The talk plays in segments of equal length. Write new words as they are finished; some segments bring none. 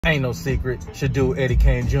Ain't no secret. Should do Eddie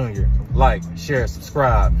Kane Jr. Like, share,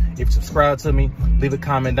 subscribe. If you subscribe to me, leave a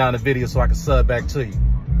comment down the video so I can sub back to you.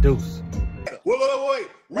 Deuce. Wait.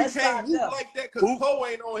 We can't whoop like that because Poe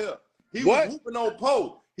ain't on here. He was whooping on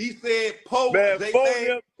Poe. He said Poe. Man,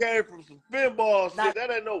 Poe came from some pinball shit. That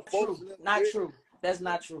ain't no folks. Not true. That's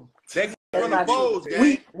not true. That's not true.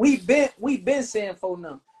 We been saying four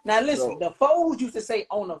now. Now listen, the foes used to say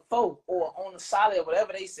on a foe or on a solid or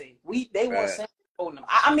whatever they say. They weren't saying four now.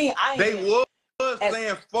 I mean, they was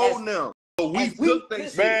saying four now. But we took they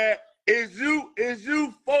shit. Man, is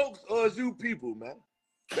you folks or is you people, man?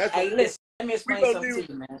 That's listen, let me explain something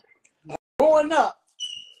to you, man. Growing up,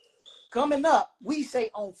 coming up, we say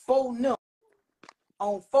on four now.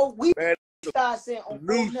 On four, we start saying on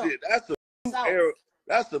new shit. That's a new era.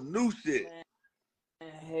 That's some new shit.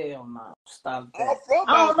 Man, hell no. Stop that.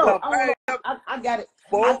 I don't know. I got it.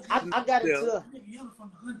 I got it too.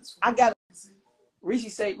 I got it.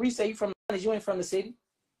 Reese say you from the Hunters. You ain't from the city.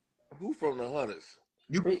 Who from the Hunters?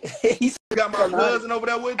 You got my cousin over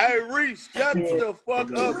there with you? Hey, Reese, shut the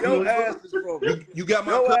fuck up. Your ass is from You got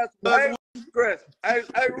my cousin with you? Hey,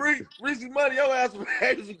 Reese money, your ass from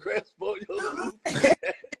Hazel Crest for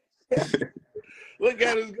Look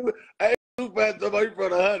at his good. Hey, somebody from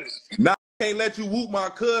the Hunters. Nah, I can't let you whoop my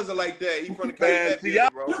cousin like that. He from the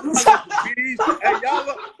KF, bro. Hey,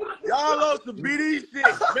 y'all love some BD shit.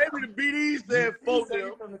 Maybe the BD said folk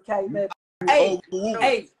them. Hey,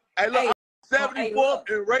 look, 74th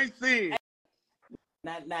and Racine.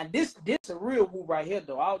 Now this a real woo right here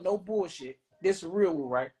though. I don't no bullshit. This a real woo,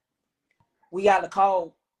 right? We got a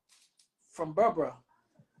call from Barbara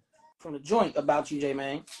from the joint about you, J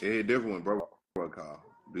man. Yeah, different one, bro. Call.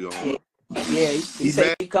 Yeah, he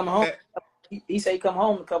said he come home. He said he come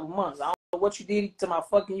home in a couple months. I don't know what you did to my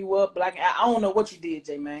fucking you up, black. I don't know what you did,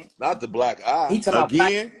 J man. Not the black eye. He talking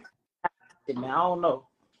again. About man, I don't know.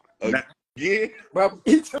 Again, bro.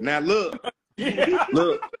 Now look,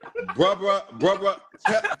 brother,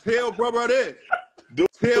 tell brother this.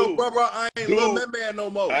 Tell brother I ain't little man no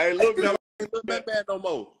more. I ain't little man no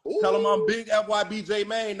more. Tell him I'm big FYBJ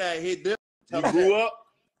man now. Hit this. You grew up.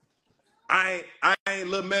 I ain't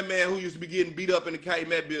little man who used to be getting beat up in the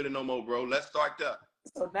K-Met building no more, bro. Let's start that.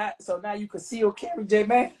 So now you conceal carry, J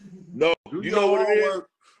man. No, you know what it is.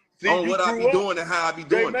 See, on what I be doing and how I be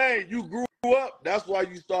doing. Man, you grew up. That's why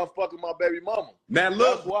you start fucking my baby mama. Now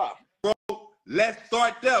look, that's why, bro. Let's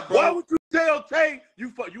start there, bro. Why would you tell Tay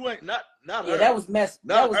you ain't not yeah, her? That was messy.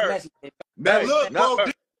 That was messy. Now look, bro.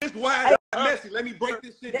 This is why it's messy. Let me break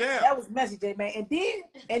this shit down. That was messy, J man. And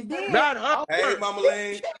then. Not her. Hey, Mama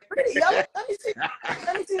Lane. Pretty yellow. Let me see.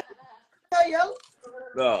 Hey, yellow.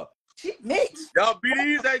 No. She mixed. Y'all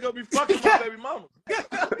BDs ain't gonna be fucking my baby mama.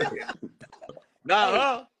 Not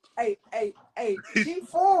her. Hey, she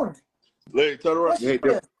foreign. Lady, turn around.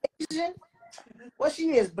 What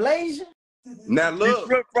she is, Blazing? Now look.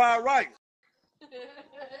 Shrimp fried rice.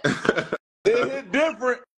 It hit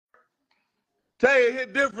different. Tay, it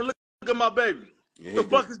hit different. Look at my baby. What the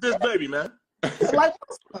fuck is this baby, man? Like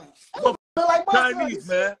my Chinese,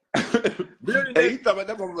 man. Hey, you talking about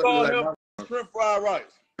that motherfucker like shrimp fried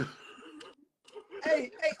rice.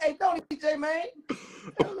 Hey, don't eat, J man.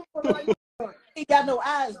 He got no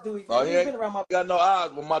eyes, do he? Oh, he ain't got no eyes,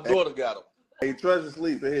 but my daughter got them. Hey, trust to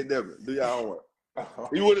sleep and hit different. Do y'all homework.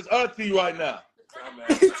 He with his auntie right now.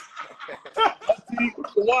 Auntie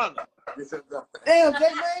Tawana. Damn, J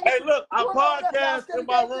man. Hey, look, I podcast in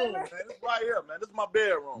my room, man. This right here, man. This is my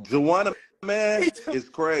bedroom. Tawana, man, is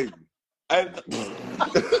crazy. Hey.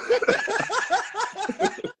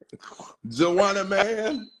 Tawana,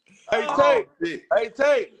 man. Hey, Tate. Hey,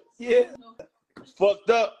 Tate. Yeah. Fucked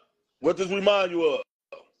up. What does remind you of?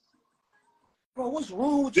 Bro, what's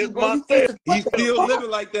wrong with this you, bro? My cell. He's still living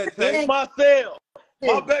like that, Tate. This my cell.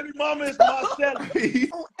 My baby mama is my cell.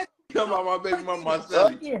 Come on, my baby mama, my cell.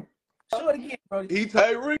 Show it again, bro. He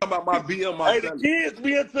talking about my BM, my the kids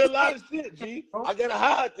be into a lot of shit, G. I gotta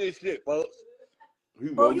hide this shit, folks.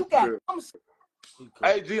 Bro, you got.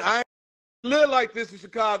 Hey, G, I ain't live like this in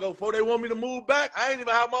Chicago, folks. They want me to move back. I ain't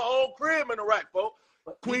even have my own crib in Iraq, folks.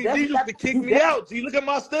 Queen D used to kick me out, G. Look at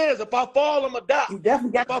my stairs. If I fall, I'ma die. You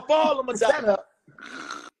definitely got. If I fall, I'ma die.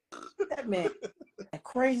 That man,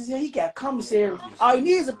 crazy. He got commissary. All he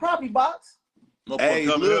needs is a property box. No hey,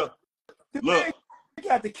 look. Look. You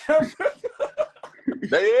got the camera.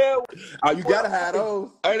 They oh, you gotta have those.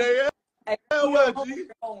 Hey, they Hey,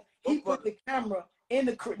 he put the camera in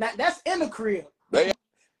the crib. Now that's in the crib.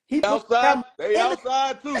 He outside. They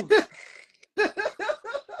outside too.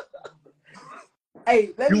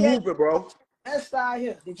 Hey, let me whooping, bro. Let's start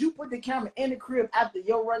here. Did you put the camera in the crib after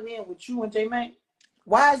your run in with you and J Man?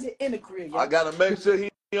 Why is it in the crib? I gotta make sure he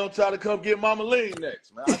don't try to come get Mama Lean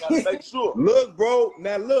next, man. I gotta make sure. Look, bro.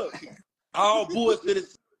 Now look. All bullshit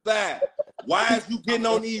aside. Why is you getting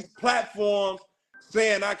on these platforms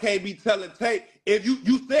saying I can't be telling tape? If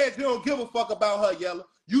you said you don't give a fuck about her, Yella.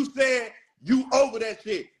 You said you over that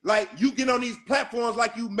shit. Like you get on these platforms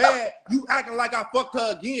like you mad. You acting like I fucked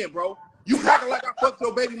her again, bro. You acting like I fucked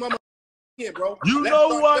your baby mama again, bro. You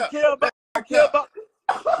know who I care about? I care about.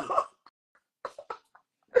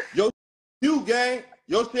 Yo, mute, gang.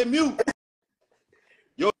 Your shit mute.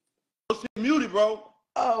 Your shit muted, bro.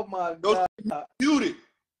 Oh my Your God. shit muted.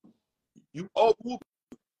 You over.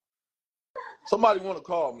 Somebody want to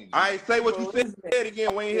call me. I ain't say what you said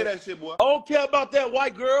again. We ain't hear that shit, boy. I don't care about that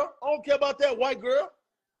white girl. I don't care about that white girl.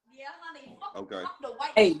 Yeah, honey. Okay. Fuck the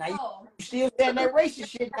white Hey, now dog. you still saying that racist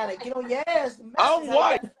shit now. Get on your ass. I'm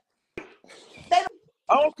white. They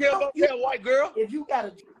I don't care about that white girl. If you got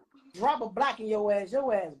to drop a black in your ass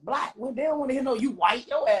black. When they don't want to hear no you white,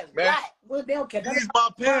 your ass Man, black. Well, they don't care. These my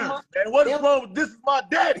parents, man. What is wrong with this? Is my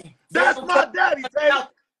daddy. That's my daddy, Tay.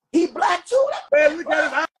 He black too. Man, look at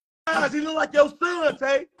his eyes. He look like your son,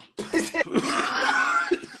 Tay.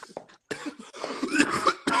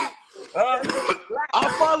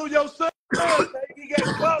 I follow your son. He got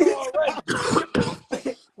caught already.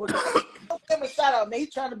 Give him a shout out, man.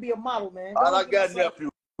 He's trying to be a model, man. I got nephew,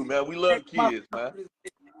 man. We love kids, man.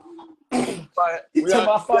 He took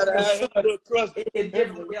my gotta have fucking a little trust.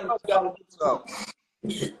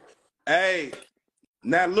 Hey,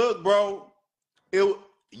 now look, bro.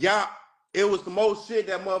 It was the most shit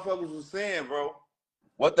that motherfuckers was saying, bro.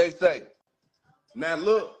 What they say? Now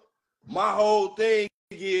look, my whole thing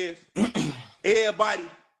is everybody,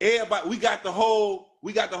 we got the whole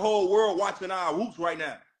world watching our whoops right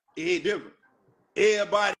now. It ain't different.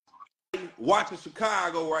 Everybody watching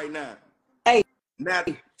Chicago right now. Hey, now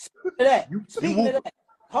speaking of that,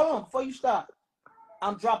 hold on before you start.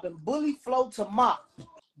 I'm dropping Bully Flow to Mop.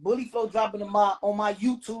 Bully Flow dropping on my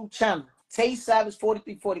YouTube channel. Tay Savage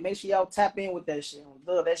 4340. Make sure y'all tap in with that shit.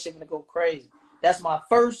 That shit gonna go crazy. That's my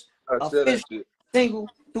first official single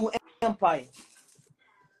through Empire.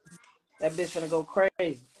 That bitch gonna go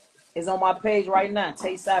crazy. It's on my page right now.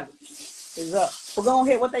 Tay Savage is up. But go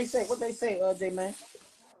ahead. What they say? J man?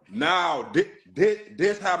 Now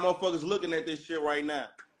this how motherfuckers looking at this shit right now.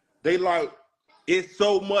 They like it's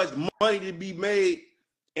so much money to be made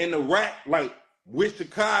in the rap. Like with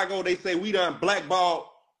Chicago, they say we done blackballed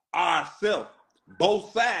ourselves.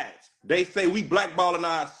 Both sides. They say we blackballing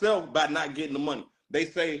ourselves by not getting the money. They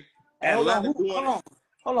say Atlanta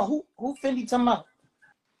hold on. Who FYNDEE talking about?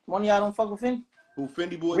 One of y'all don't fuck with FYNDEE? Who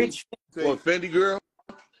FYNDEE boy? Rich. What, FYNDEE girl?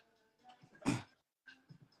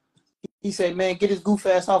 He said, man, get his goof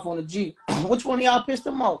ass off on the G. Which one of y'all pissed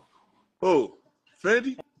him off? Who?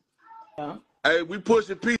 FYNDEE? Yeah. Hey, we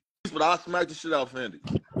pushing peace, but I'll smack the shit out of FYNDEE.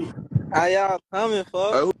 How y'all coming,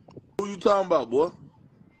 folks? Hey, who you talking about, boy?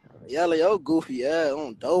 Yella, yo goofy ass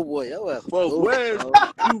on Doughboy. Yo ass Folks, goofy, where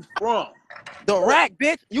you from? The rack,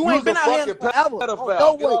 bitch. You ain't been out here forever.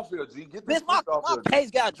 Bitch, my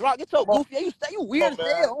page got dropped. Get your goofy. You weird as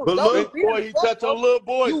hell. But look, boy, he touch on little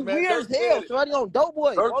boys, you man. weird as hell. Shorty on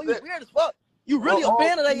Doughboy. Oh, you weird as fuck. You really a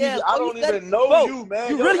fan of that ass. I don't even know you,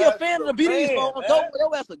 man. You really a fan of the BDs, folks. On Doughboy,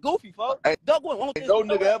 your ass a goofy, folks. Doughboy won't no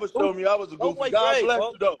nigga ever showed me I was a goofy. God bless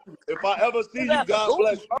you, though. If I ever see you, God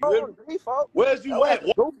bless you. Where's you at?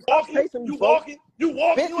 Walking? You walking? You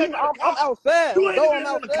walking? I'm outside. You ain't even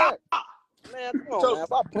on the cop. Man, come on, man.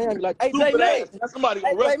 Stop playing me like, hey, J Man. Somebody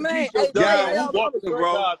gonna rest man.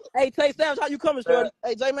 Hey, Tay Savage, how you coming, shorty?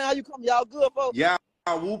 Hey, J Man, how you coming? Y'all good, folks? Yeah,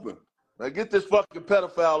 whooping. Now get this fucking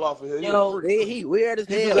pedophile off of here. Yo, he weird as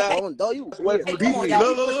hell. Bro. You weird. Hey,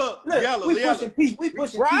 look, Yella, we pushing peace. We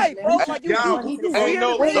pushing right, peace, bro. man. Like you ain't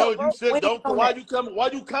no, you said don't. Why you coming? Why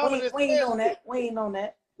you coming? We ain't on that. We ain't on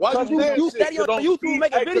that. Why you steady on YouTube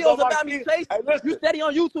making videos about me chasing? You steady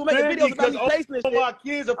on YouTube making videos about me chasing this shit. My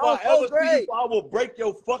kids, if I ever see you, I will break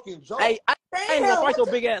your fucking jaw. Hey, I ain't gonna fight your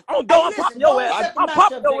big ass. I'm popping your ass. I'm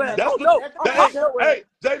popping your ass. Hey,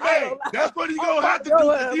 J-Man, that's what he gonna have to do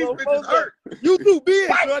because these bitches hurt. You too big,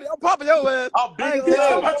 buddy. I'm popping your ass. I'm big as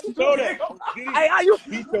hell. Hey, I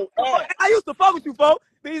used to fuck with you, folks.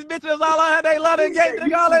 These bitches all out they love and gay,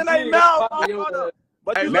 they all in their mouth.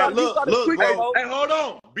 But hey, you man, look, bro. Hey, hold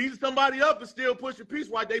on. Beating somebody up and still pushing peace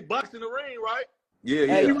while they box in the ring, right?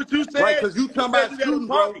 Yeah. See what you said? Right, because you talking about shooting,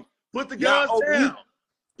 bro. Put the guns down.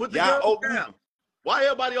 Put the guns down. Why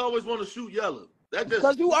everybody always want to shoot Yella? That just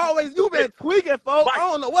because you been tweaking, folks. I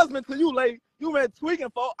don't know what's meant to you, lady. You been tweaking,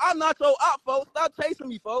 folks. I'm not your op, folks. Stop chasing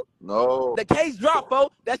me, folks. No. The case dropped,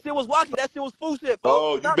 folks. That shit was walking. That shit was fool shit, folks.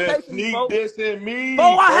 Oh, you Stop been chasing sneak me, dissing me.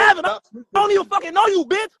 Oh, I haven't. I don't even fucking know you,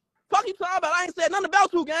 bitch. Fuck you talking about? I ain't said nothing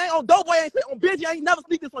about you, gang. On dope boy, I ain't said on bitch. I ain't never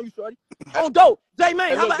sneak this on you, shorty. On dope, J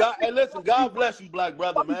man. Hey, listen, God bless you, black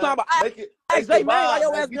brother, man. Make it. Hey, J man, why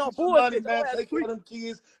your ass be on bullshit? Man, take care of them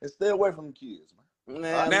kids and stay away from them kids,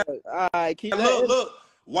 man. Man, all right, keep look.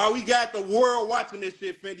 While we got the world watching this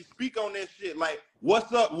shit, FYNDEE, speak on this shit. Like,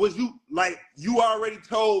 what's up? Was you like you already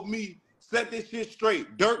told me? Set this shit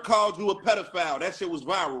straight. Dirk called you a pedophile. That shit was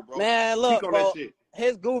viral, bro. Man, look, speak on bro. That shit.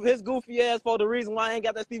 His goofy ass, for the reason why I ain't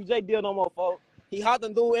got that Stevie J deal no more, folks. He hopped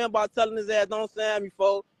and dude inbox telling his ass don't sign me,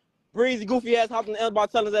 folks. Breezy goofy ass hopped in the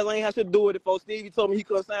inbox telling his ass I ain't have shit to do with it, folks. Stevie told me he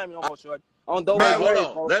couldn't sign me no more, shorty. On those man, ways,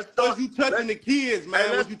 let's start. You touching the kids,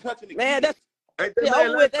 man. Was you touching the kids? Man, that's They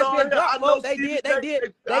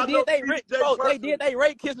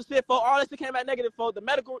rape kiss and shit, folks. All that shit came back negative, folks. The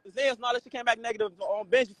medical exams and all that shit came back negative on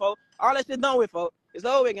bench, folks. All that shit done with, folks. It's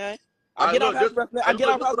over, gang. I get off house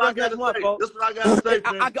arrest next month, folks. This what I gotta say,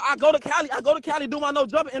 I go to Cali. I go to Cali, do my no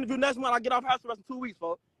jumping interview next month. I get off house arrest in 2 weeks,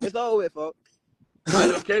 folks. It's over with, folks.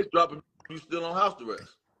 The case dropping, you still on house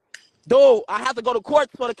arrest. Dude, I have to go to court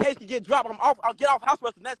so the case can get dropped. I'll get off house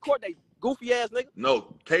arrest the next court date. Goofy ass nigga.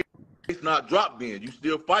 No, case not dropped then. You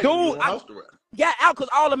still fighting. Dude, on house arrest. Got out because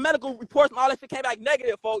all the medical reports and all that shit came back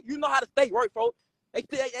negative, folks. You know how the state work, folks. They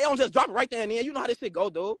don't just drop it right there and then. You know how this shit go,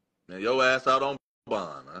 dude. Man, your ass out on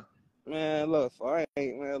bond, man. Man, look, I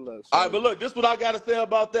ain't, man, look. All right, but look, this is what I got to say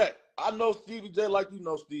about that. I know Stevie J like you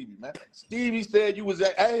know Stevie, man. Stevie said you was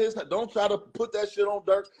at his, don't try to put that shit on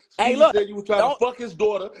Dirk. Stevie said you was trying to fuck his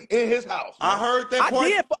daughter in his house. Man. I heard that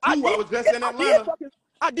point. I was just in Atlanta.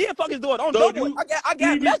 I did fuck his daughter. On so I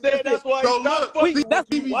got messages. That's why that's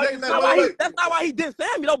not why he didn't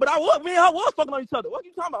send me though. But me and her was fucking on each other. What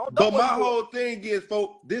you talking about? But my whole thing is,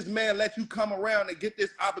 folks, this man let you come around and get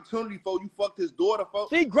this opportunity for you fucked his daughter,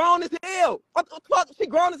 folks. She grown as hell. What the fuck? She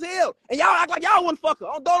grown as hell. And y'all act like y'all wouldn't fuck her.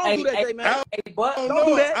 Don't do that, J man. Don't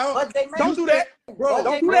do that. Don't do that, bro.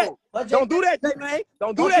 Don't do that. Don't do that, J man.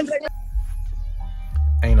 Don't do that, J man.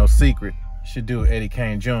 Ain't no secret. Should do Eddie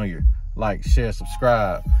Kane Jr. Like, share,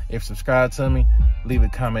 subscribe. If you subscribe to me, leave a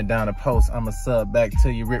comment down the post. I'ma sub back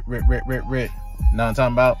to you. Rip. Know what I'm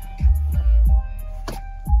talking about?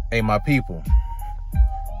 Hey, my people.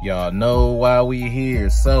 Y'all know why we here.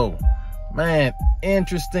 So, man,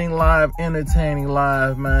 interesting live, entertaining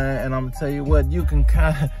live, man. And I'm gonna tell you what, you can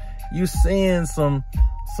kind of, you seeing some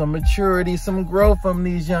maturity, some growth from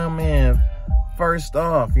these young men. First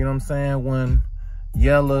off, you know what I'm saying? When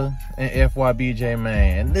YELLA and FYBJ,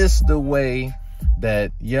 man. And this is the way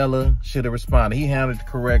that YELLA should have responded. He handled it the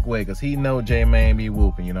correct way because he know J-Man be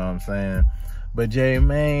whooping, you know what I'm saying? But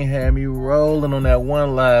J-Man had me rolling on that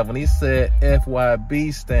one live when he said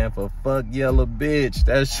FYB stand for fuck YELLA bitch.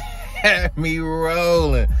 That shit had me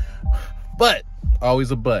rolling. But, always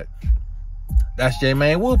a but. That's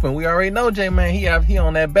J-Man whooping. We already know J-Man, he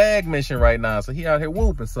on that bag mission right now. So he out here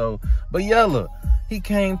whooping. So, but YELLA, he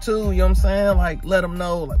came too, you know what I'm saying? Like, let him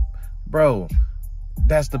know, like, bro,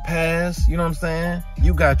 that's the past, you know what I'm saying?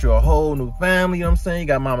 You got your whole new family, you know what I'm saying? You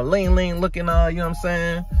got Mama Lean looking all, you know what I'm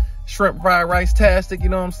saying? Shrimp fried rice tastic, you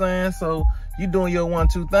know what I'm saying? So you doing your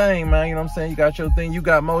 1-2 thing, man, you know what I'm saying? You got your thing, you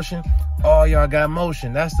got motion. All y'all got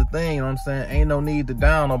motion. That's the thing, you know what I'm saying? Ain't no need to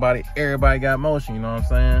down nobody. Everybody got motion, you know what I'm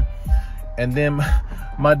saying? And then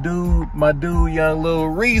my dude, young Lil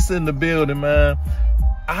Reese in the building, man.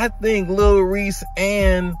 I think Lil Reese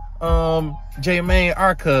and J-Man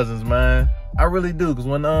are cousins, man. I really do. Because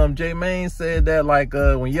when J-Man said that, like,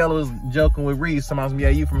 when YELLA was joking with Reese, somebody's yeah,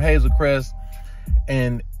 you from Hazelcrest.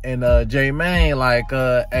 And J-Man, like,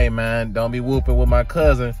 hey, man, don't be whooping with my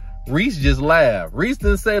cousin. Reese just laughed. Reese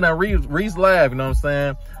didn't say that. Reese laughed, you know what I'm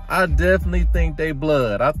saying? I definitely think they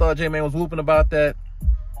blood. I thought J-Man was whooping about that.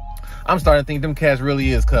 I'm starting to think them cats really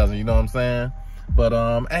is cousin, you know what I'm saying? But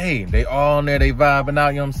hey, they all in there, they vibing out,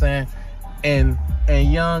 you know what I'm saying? And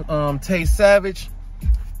young Savage,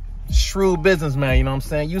 shrewd businessman, you know what I'm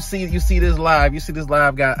saying? You see this live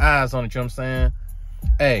got eyes on it, you know what I'm saying?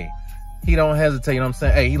 Hey, he don't hesitate, you know what I'm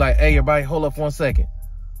saying? Hey, he like, hey, everybody, hold up 1 second.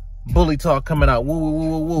 Bully talk coming out,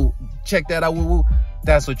 woo. Check that out, woo.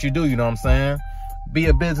 That's what you do, you know what I'm saying? Be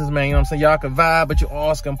a businessman, you know what I'm saying? Y'all can vibe, but you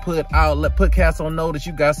also can put cats on notice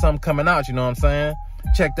you got something coming out, you know what I'm saying?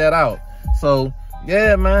 Check that out. So,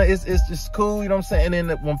 yeah, man, it's just cool, you know what I'm saying? And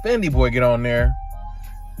then when FYNDEE boy get on there,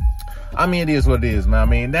 I mean, it is what it is, man. I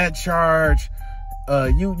mean, that charge,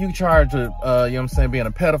 you charge with, you know what I'm saying, being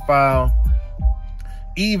a pedophile.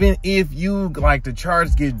 Even if you, like, the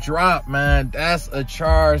charge get dropped, man, that's a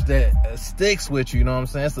charge that sticks with you, you know what I'm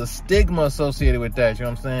saying? It's a stigma associated with that, you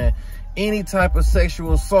know what I'm saying? Any type of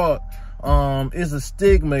sexual assault is a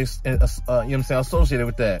stigma, you know what I'm saying, associated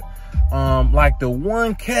with that. Like the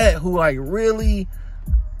one cat who, like, really,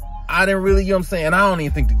 I didn't really, you know what I'm saying? I don't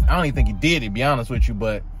even think he did it, to be honest with you,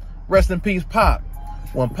 but rest in peace, Pac.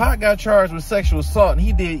 When Pac got charged with sexual assault, and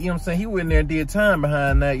he did, you know what I'm saying? He went in there and did time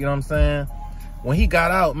behind that, you know what I'm saying? When he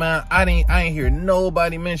got out, man, I ain't hear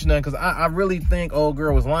nobody mention that, because I really think old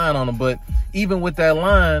girl was lying on him. But even with that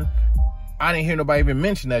line, I didn't hear nobody even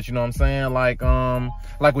mention that, you know what I'm saying?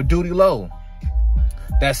 Like with Duty Low,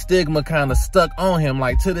 that stigma kind of stuck on him.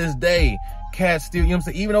 Like to this day, cats still, you know what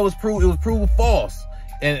I'm saying? Even though it was proved false.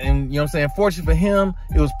 And you know what I'm saying? Fortunately for him,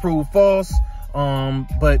 it was proved false.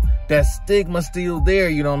 But that stigma still there,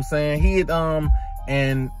 you know what I'm saying? He had,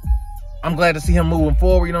 and I'm glad to see him moving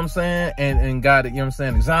forward, you know what I'm saying? And got it, you know what I'm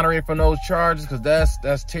saying, exonerated from those charges, because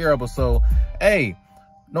that's terrible. So, hey,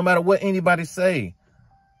 no matter what anybody say,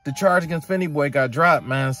 the charge against FYNDEE Boy got dropped,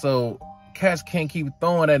 man. So cats can't keep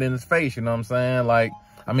throwing that in his face, you know what I'm saying? Like,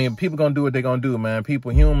 I mean, people gonna do what they gonna do, man.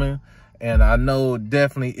 People human. And I know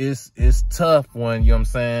definitely it's tough when, you know what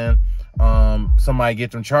I'm saying, somebody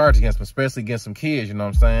get them charged against them, especially against some kids, you know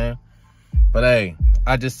what I'm saying? But hey,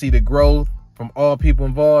 I just see the growth from all people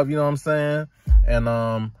involved, you know what I'm saying?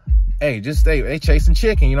 And hey, just they chasing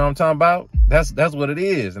chicken, you know what I'm talking about? That's what it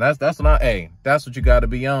is. And that's what you gotta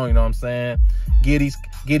be on, you know what I'm saying? Get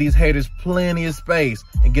these haters plenty of space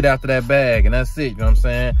and get after that bag, and that's it, you know what I'm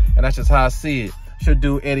saying? And that's just how I see it. Should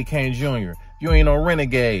do Eddie Kane Jr. If you ain't no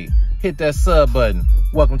renegade, hit that sub button.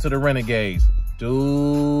 Welcome to the Renegades.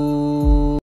 Dude.